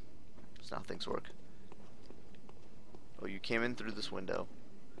how things work. Oh, you came in through this window.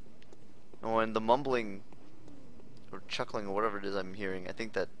 Oh, and the mumbling or chuckling or whatever it is I'm hearing, I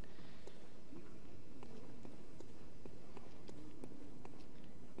think that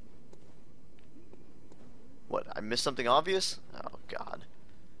what, I missed something obvious? Oh god.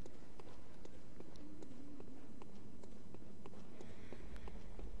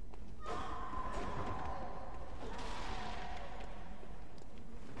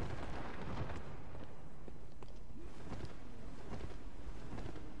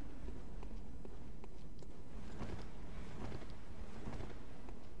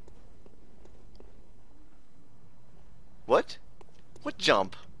 What? What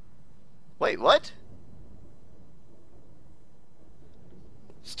jump? Wait, what?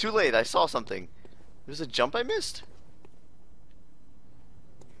 It's too late, I saw something. There's a jump I missed?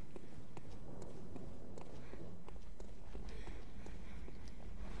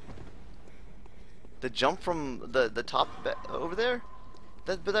 The jump from the top over there?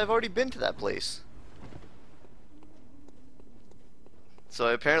 But I've already been to that place. So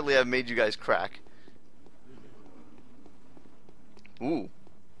apparently I've made you guys crack. Ooh.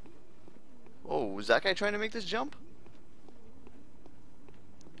 Oh, was that guy trying to make this jump?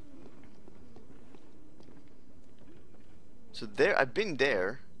 So there, I've been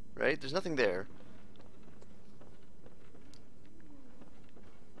there, right? There's nothing there.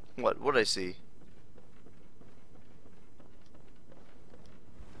 What did I see?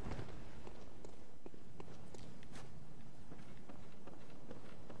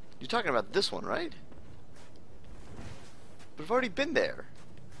 You're talking about this one, right? But I've already been there.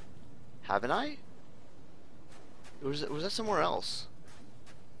 Haven't I? Or was that somewhere else?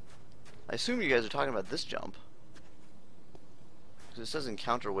 I assume you guys are talking about this jump. Because it says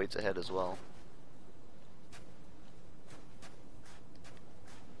encounter waits ahead as well.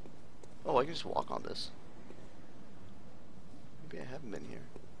 Oh, I can just walk on this. Maybe I haven't been here.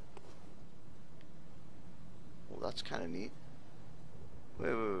 Well, that's kind of neat. Wait.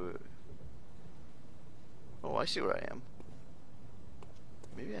 Oh, I see where I am.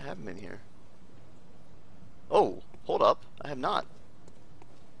 Maybe I haven't been here. Oh, hold up. I have not.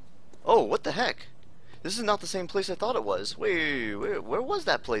 Oh, what the heck? This is not the same place I thought it was. Wait, where was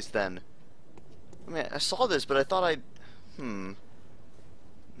that place then? I mean, I saw this, but I thought I'd...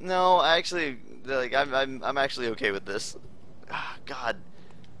 No, I actually, like, I'm actually okay with this. Ah, God.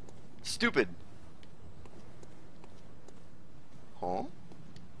 Stupid. Huh?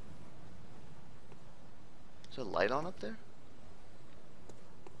 Is there a light on up there?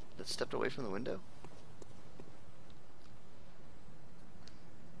 That stepped away from the window?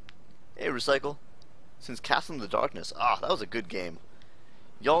 Hey, Recycle. Since Castle in the Darkness. Ah, that was a good game.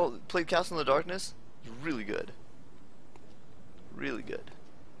 Y'all played Castle in the Darkness? It was really good. Really good.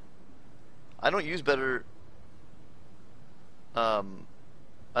 I don't use better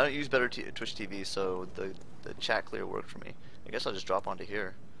Twitch TV, so the chat clear worked for me. I guess I'll just drop onto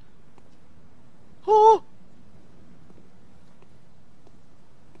here. Oh!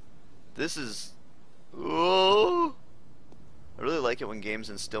 This is... Oh! I really like it when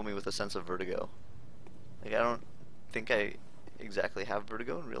games instill me with a sense of vertigo. Like, I don't think I exactly have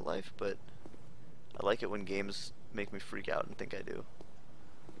vertigo in real life, but I like it when games make me freak out and think I do.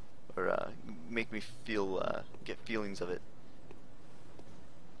 Or make me feel, get feelings of it.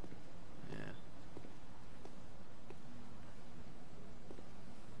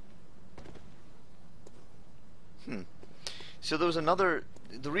 Yeah. So there was another...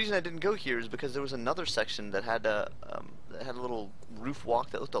 The reason I didn't go here is because there was another section that had a little roof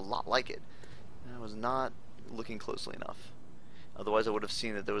walk that looked a lot like it. And I was not looking closely enough. Otherwise I would have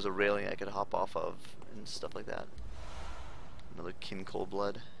seen that there was a railing I could hop off of and stuff like that. Another King Cold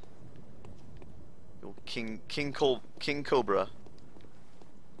Blood. King Cobra.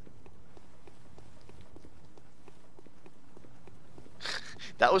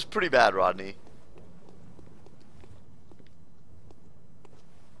 That was pretty bad, Rodney.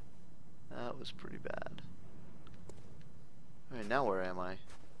 That was pretty bad. Alright, now where am I? I'm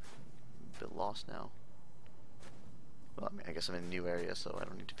a bit lost now. Well, I mean, I guess I'm in a new area, so I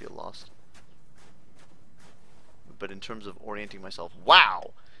don't need to feel lost. But in terms of orienting myself...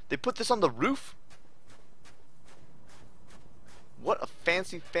 Wow! They put this on the roof? What a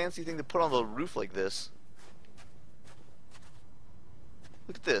fancy thing to put on the roof like this.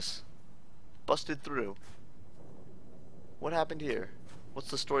 Look at this. Busted through. What happened here?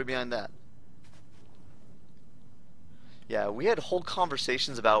 What's the story behind that? Yeah, we had whole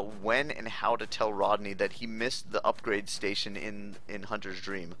conversations about when and how to tell Rodney that he missed the upgrade station in Hunter's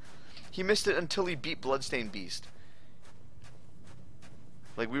Dream. He missed it until he beat Bloodstained Beast.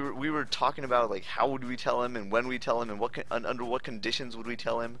 Like, we were talking about, like, how would we tell him and when we tell him and under what conditions would we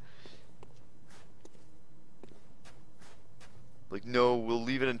tell him. Like, no, we'll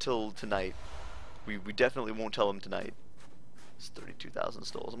leave it until tonight. We definitely won't tell him tonight. It's 32,000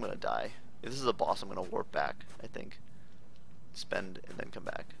 stalls. I'm gonna die. If this is a boss, I'm gonna warp back, I think. Spend and then come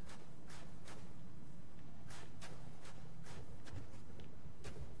back.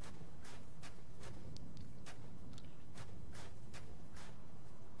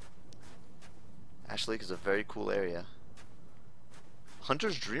 Ash Lake is a very cool area.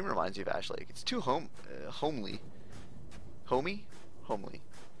 Hunter's Dream reminds me of Ash Lake. It's too homely. Homey? Homely.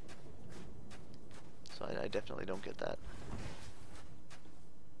 So I definitely don't get that.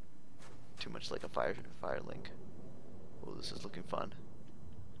 Too much like a fire link. Oh, this is looking fun.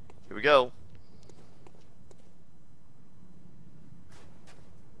 Here we go.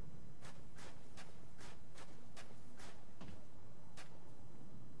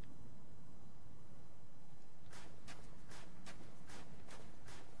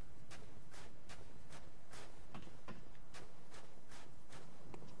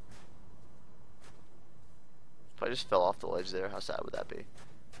 just fell off the ledge there. How sad would that be?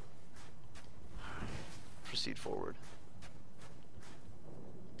 Proceed forward.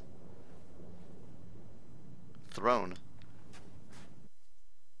 Throne.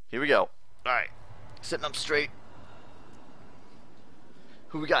 Here we go. Alright. Sitting up straight.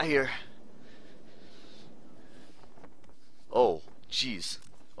 Who we got here? Oh, jeez.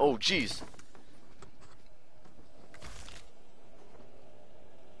 Oh, jeez.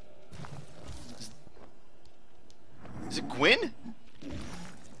 Is it Gwyn?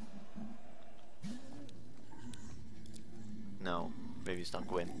 No, maybe it's not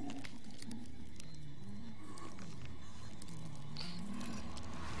Gwyn.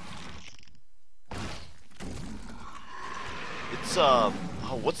 It's oh,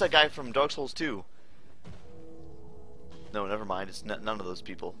 what's that guy from Dark Souls 2? No, never mind. It's none of those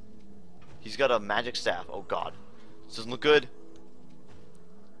people. He's got a magic staff. Oh god, this doesn't look good.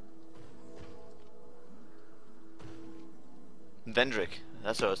 Vendrick.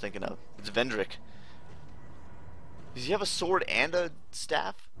 That's what I was thinking of. It's Vendrick. Does he have a sword and a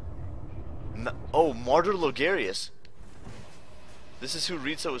staff? Oh, Martyr Logarius. This is who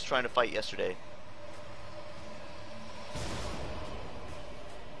Ritsu was trying to fight yesterday.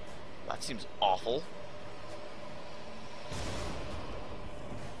 That seems awful.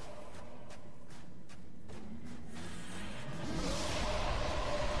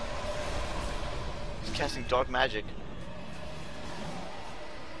 He's casting dark magic.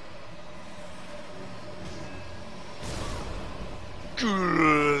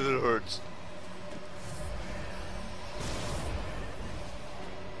 It hurts.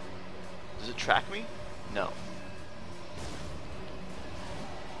 Does it track me? No.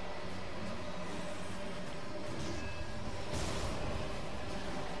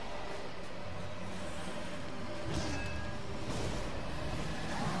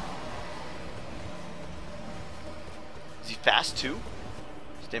 Is he fast too?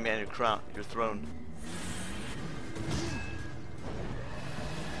 Stand behind your throne.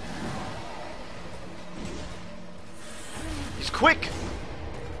 He's quick!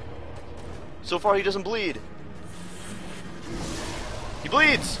 So far he doesn't bleed. He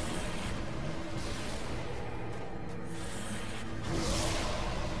bleeds!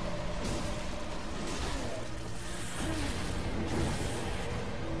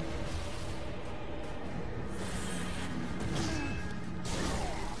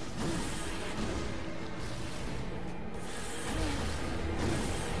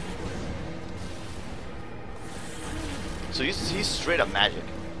 So he's straight up magic.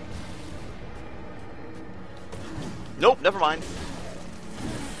 Nope, never mind.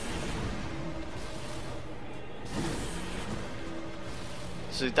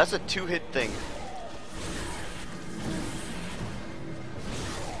 So that's a two-hit thing.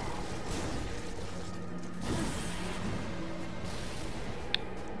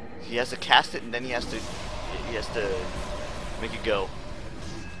 He has to cast it and then he has to make it go.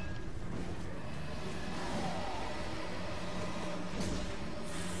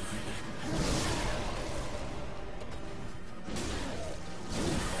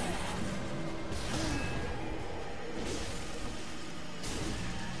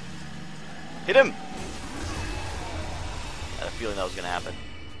 Hit him! I had a feeling that was gonna happen.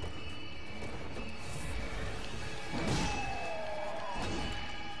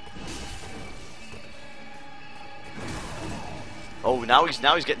 Oh, now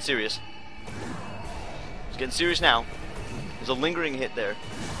he's getting serious. He's getting serious now. There's a lingering hit there.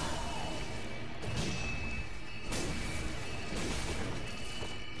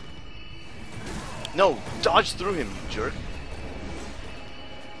 No, dodge through him, you jerk.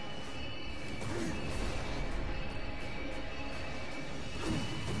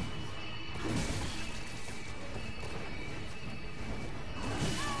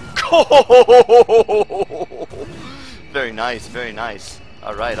 Very nice, very nice.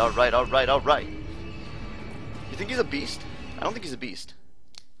 Alright, alright, alright, alright. You think he's a beast? I don't think he's a beast.